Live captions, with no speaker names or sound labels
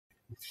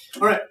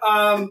All right.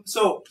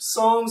 So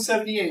Psalm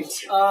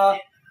 78.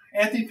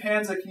 Anthony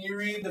Panza, can you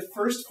read the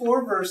first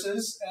 4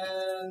 verses,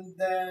 and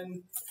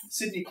then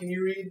Sydney, can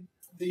you read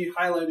the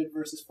highlighted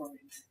verses for me?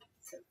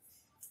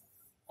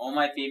 O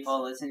my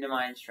people, listen to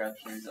my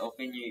instructions.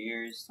 Open your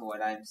ears to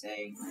what I am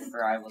saying,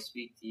 for I will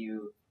speak to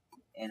you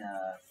in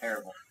a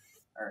parable.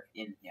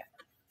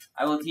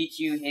 I will teach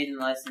you hidden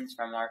lessons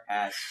from our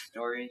past,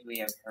 stories we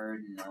have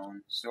heard and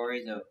known,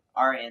 stories of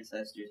our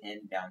ancestors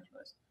handed down to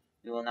us.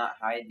 We will not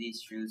hide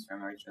these truths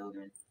from our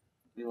children.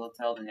 We will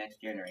tell the next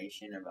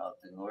generation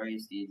about the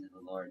glorious deeds of the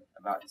Lord,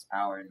 about his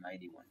power and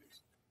mighty wonders.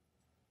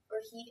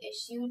 For he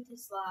issued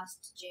his laws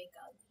to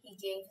Jacob. He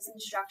gave his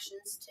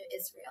instructions to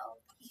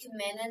Israel. He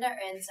commanded our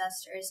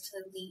ancestors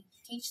to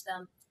teach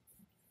them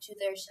to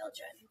their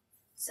children,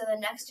 so the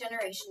next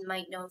generation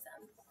might know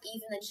them,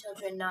 even the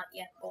children not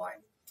yet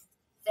born.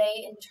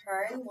 They, in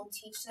turn, will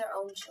teach their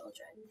own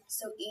children,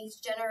 so each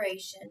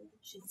generation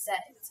should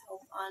set its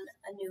hope on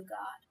a new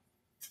God,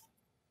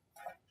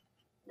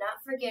 not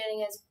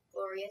forgetting his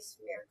glorious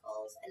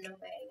miracles and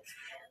obeying his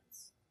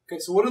commands. Okay,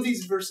 so what are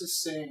these verses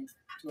saying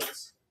to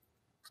us?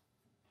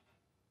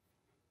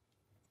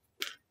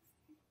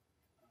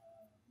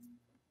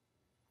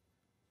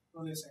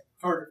 What are they saying?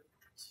 Harder.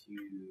 To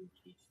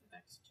teach the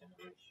next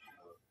generation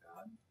of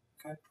God.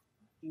 Okay.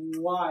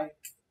 Why?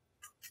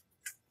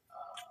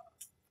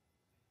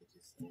 It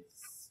just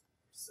is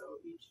so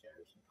each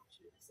generation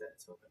should set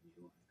its hope on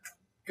you and God.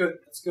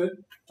 Good. That's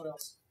good. What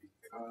else?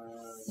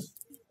 Because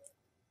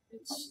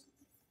it's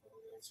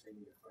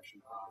answering the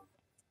question of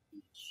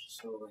each,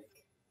 so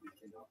like we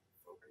can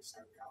focus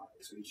on God,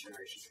 so each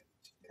generation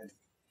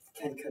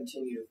can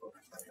continue to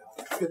focus on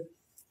God. Good.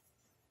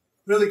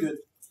 Really good.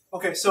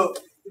 Okay, so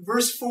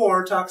verse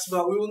 4 talks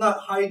about we will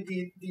not hide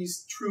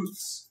these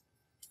truths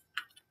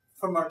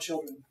from our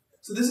children.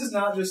 So this is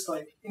not just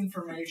like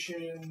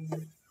information,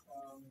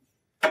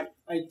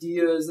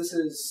 ideas.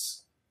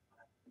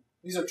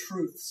 These are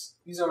truths.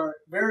 These are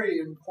very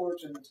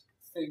important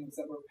things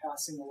that we're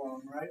passing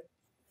along, right?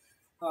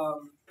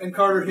 And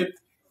Carter hit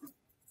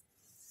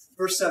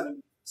verse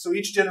 7. So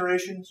each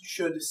generation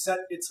should set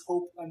its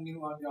hope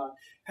anew on God.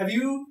 Have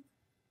you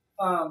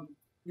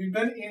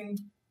been in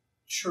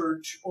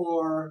church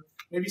or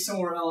maybe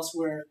somewhere else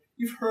where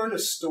you've heard a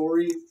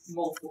story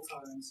multiple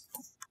times?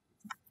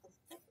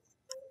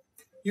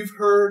 You've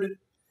heard,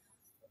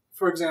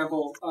 for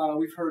example,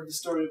 we've heard the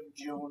story of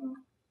Jonah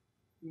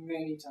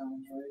many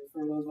times, right?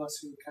 For those of us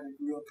who kind of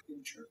grew up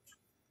in church.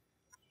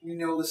 We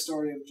know the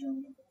story of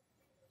Jonah.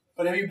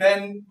 But have you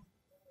been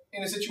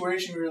in a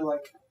situation where you're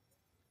like,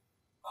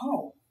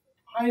 oh,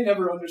 I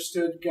never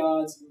understood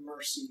God's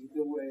mercy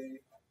the way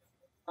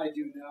I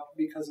do now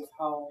because of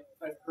how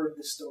I've heard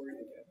this story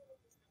again?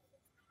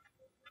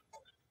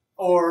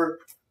 Or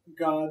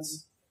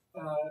God's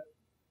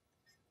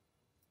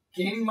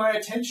gaining my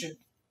attention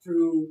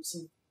through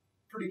some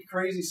pretty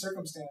crazy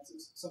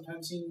circumstances.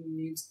 Sometimes he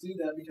needs to do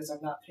that because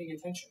I'm not paying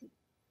attention.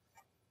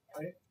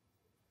 Right?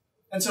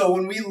 And so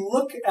when we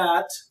look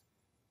at,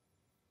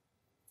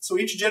 so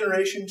each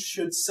generation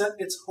should set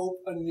its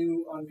hope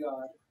anew on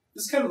God.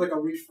 This is kind of like a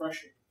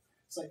refreshing.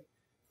 It's like,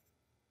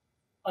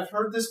 I've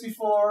heard this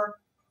before.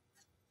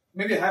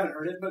 Maybe I haven't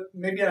heard it, but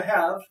maybe I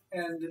have.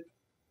 And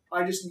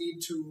I just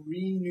need to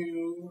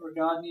renew, or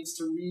God needs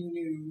to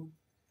renew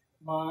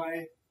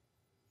my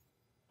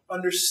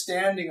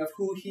understanding of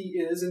who he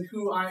is and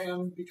who I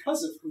am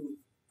because of who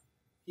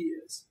he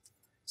is.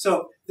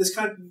 So this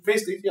kind of,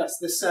 basically, yes,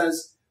 this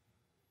says,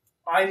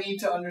 I need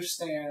to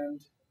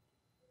understand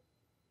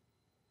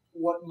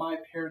what my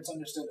parents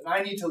understood. And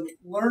I need to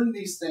learn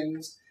these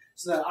things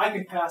so that I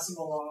can pass them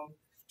along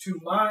to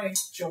my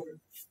children.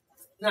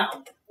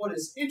 Now, what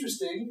is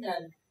interesting,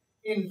 and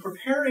in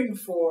preparing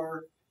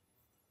for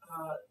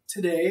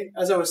today,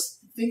 as I was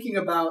thinking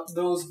about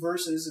those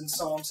verses in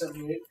Psalm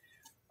 78,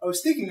 I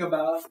was thinking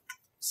about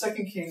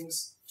 2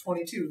 Kings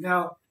 22.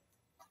 Now,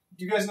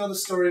 do you guys know the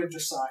story of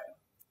Josiah?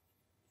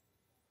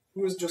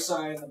 Who was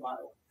Josiah in the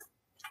Bible?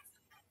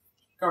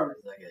 Carter.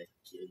 Like a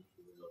kid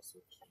who was also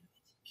a king.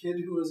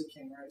 Kid who was a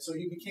king, right? So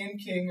he became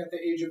king at the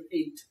age of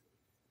 8.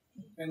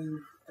 And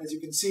as you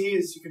can see,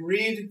 as you can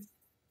read,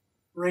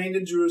 reigned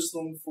in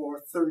Jerusalem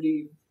for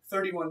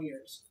 31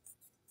 years.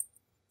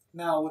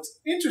 Now, what's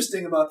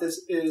interesting about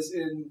this is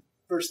in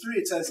verse 3,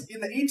 it says,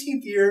 in the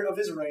 18th year of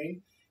his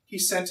reign, he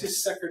sent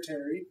his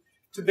secretary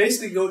to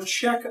basically go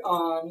check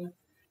on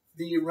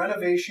the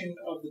renovation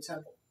of the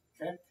temple.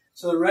 Okay?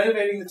 So they're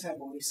renovating the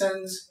temple. He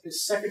sends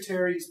his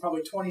secretary, he's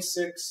probably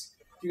 26.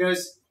 Do you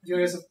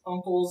guys have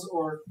uncles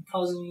or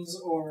cousins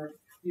or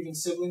even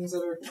siblings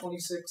that are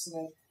 26 and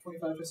that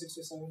 25, 26,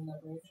 27 in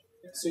that range?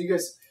 Yeah, so you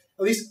guys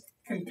at least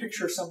can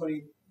picture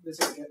somebody this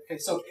age. Okay,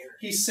 so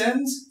he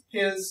sends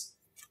his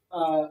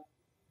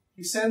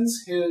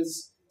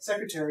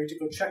secretary to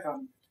go check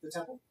on the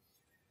temple.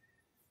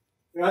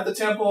 They're at the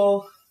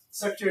temple, the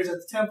secretary's at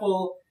the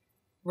temple,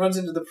 runs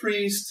into the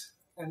priest,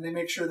 and they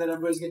make sure that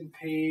everybody's getting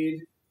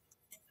paid,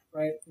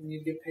 right? You need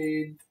to get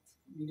paid.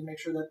 You need to make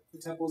sure that the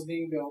temple is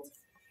being built.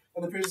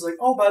 And the priest is like,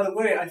 oh, by the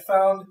way, I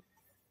found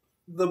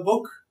the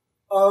book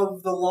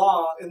of the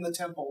law in the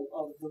temple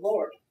of the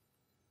Lord.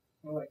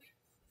 We're like,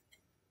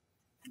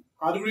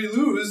 how do we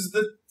lose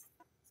the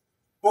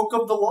book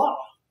of the law?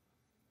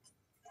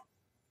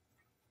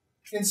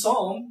 In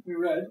Psalm, we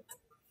read,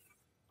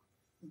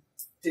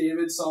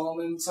 David,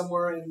 Solomon,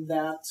 somewhere in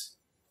that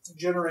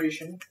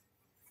generation,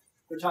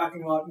 they're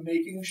talking about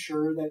making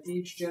sure that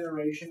each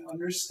generation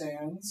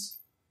understands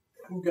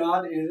who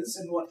God is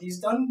and what He's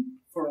done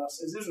for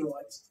us as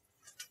Israelites.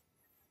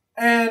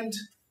 And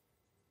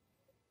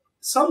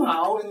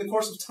somehow, in the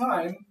course of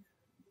time,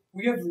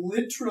 we have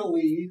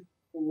literally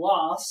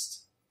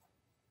lost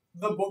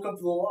the book of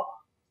the law.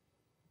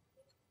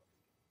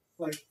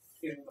 Like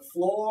in the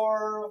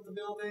floor of the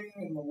building,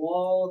 in the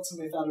wall,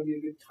 somebody thought it would be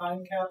a good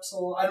time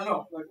capsule. I don't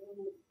know. Like,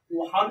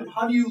 well,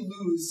 how do you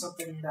lose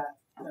something that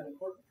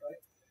important, right?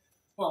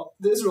 Well,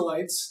 the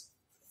Israelites,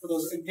 for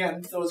those of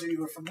you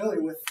who are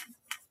familiar with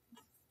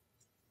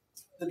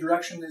the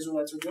direction the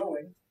Israelites were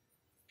going,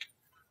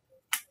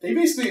 they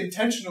basically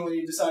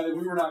intentionally decided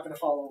we're not going to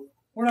follow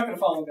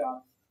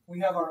God. We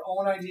have our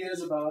own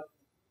ideas about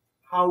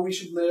how we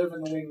should live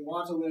and the way we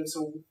want to live.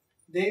 So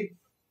they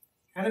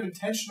kind of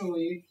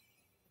intentionally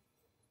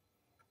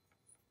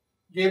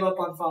gave up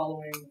on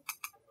following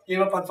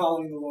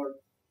the Lord.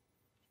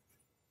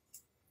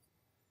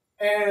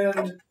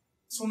 And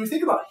so when we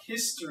think about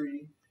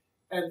history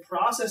and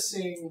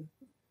processing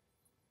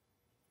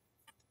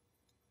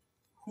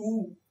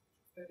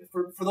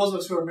for those of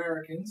us who are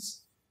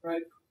Americans,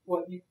 right,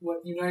 what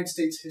United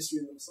States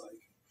history looks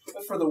like.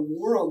 But for the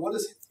world, what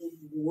does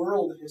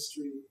world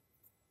history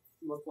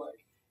look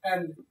like?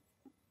 And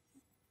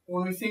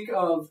when we think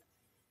of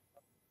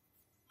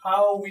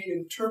how we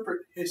interpret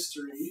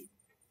history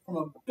from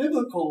a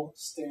biblical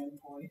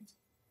standpoint,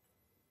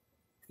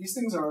 these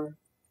things are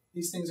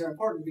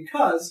important,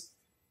 because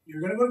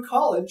you're going to go to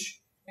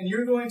college and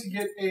you're going to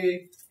get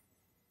a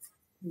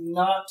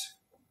not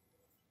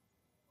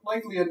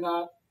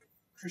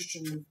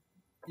Christian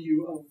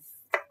view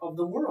of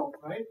the world,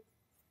 right?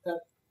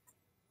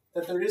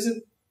 That there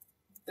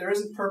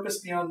isn't purpose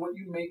beyond what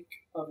you make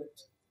of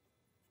it.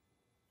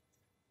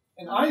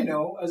 And I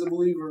know, as a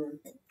believer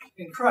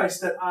in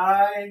Christ, that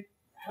I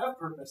have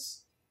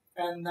purpose,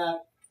 and that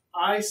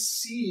I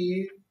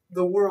see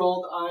the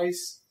world. I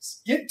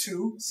get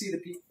to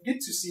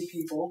see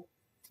people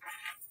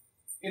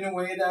in a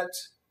way that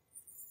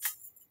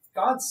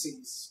God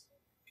sees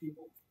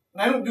people.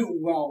 And I don't do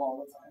it well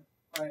all the time,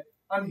 right?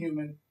 I'm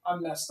human.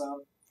 I'm messed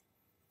up.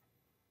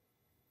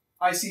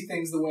 I see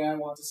things the way I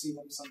want to see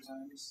them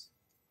sometimes.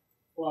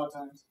 A lot of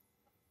times.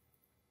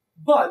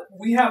 But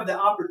we have the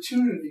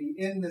opportunity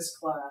in this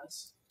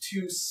class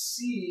to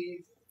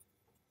see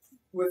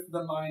with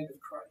the mind of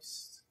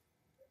Christ.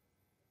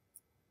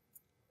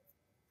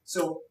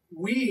 So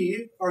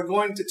we are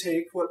going to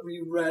take what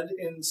we read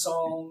in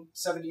Psalm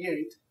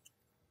 78,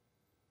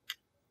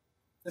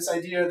 this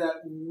idea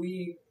that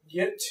we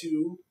get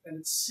to, and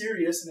it's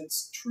serious and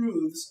it's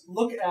truths,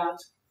 look at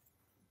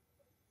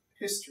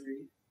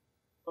history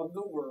of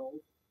the world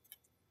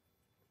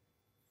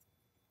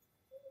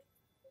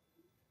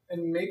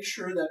and make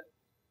sure that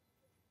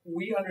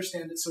we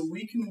understand it so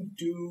we can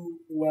do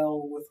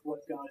well with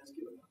what God has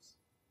given us.